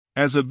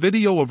As a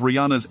video of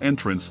Rihanna's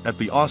entrance at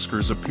the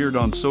Oscars appeared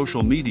on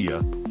social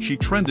media, she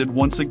trended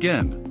once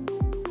again.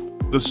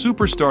 The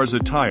superstar's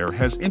attire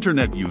has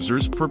internet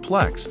users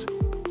perplexed.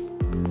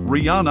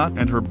 Rihanna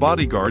and her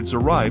bodyguards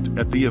arrived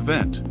at the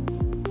event.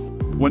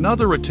 When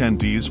other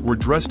attendees were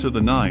dressed to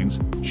the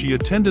nines, she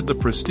attended the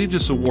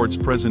prestigious awards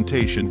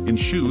presentation in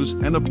shoes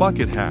and a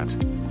bucket hat.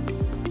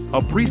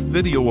 A brief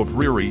video of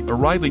Riri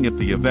arriving at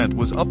the event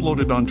was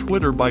uploaded on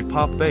Twitter by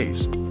Pop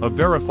Bass, a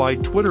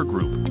verified Twitter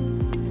group.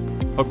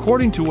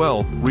 According to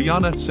Elle,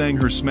 Rihanna sang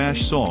her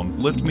smash song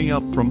 "Lift Me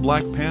Up" from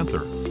Black Panther,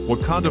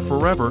 Wakanda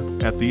Forever,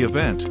 at the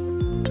event.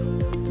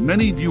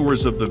 Many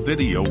viewers of the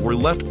video were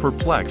left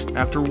perplexed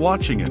after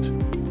watching it.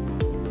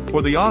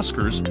 For the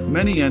Oscars,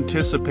 many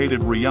anticipated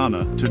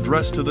Rihanna to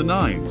dress to the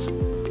nines.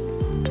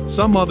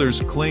 Some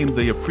others claimed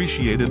they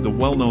appreciated the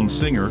well-known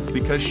singer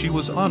because she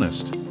was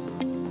honest.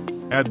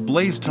 At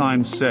Blaze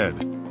Times said,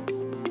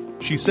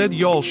 "She said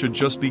y'all should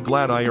just be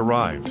glad I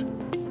arrived."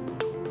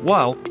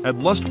 While, at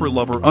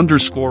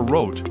lustforlover_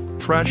 wrote,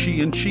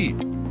 "Trashy and cheap."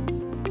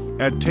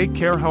 At Take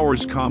Care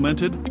Howers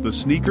commented, "The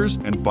sneakers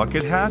and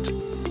bucket hat?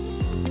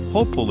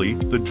 Hopefully,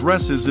 the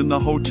dress is in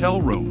the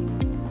hotel room."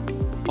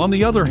 On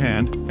the other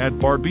hand, at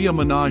Barbia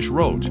Minaj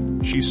wrote,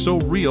 "She's so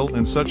real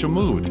and such a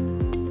mood."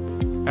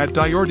 At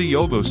Dior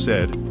Diogo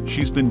said,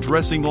 "She's been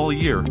dressing all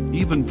year,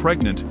 even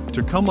pregnant,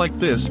 to come like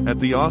this at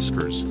the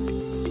Oscars."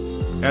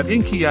 At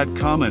Inkiat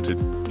commented,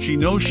 "She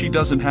knows she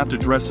doesn't have to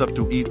dress up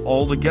to eat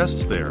all the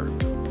guests there."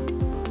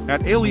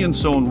 At Alien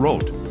Zone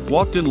wrote,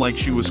 "Walked in like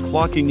she was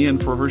clocking in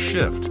for her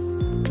shift."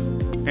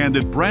 And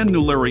at Brand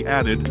New Larry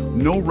added,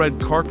 "No red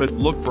carpet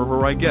look for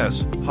her I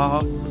guess,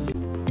 haha."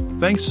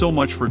 Thanks so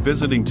much for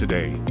visiting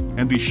today,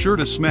 and be sure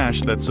to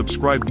smash that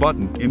subscribe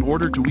button in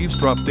order to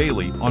eavesdrop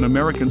daily on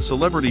American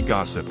celebrity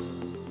gossip.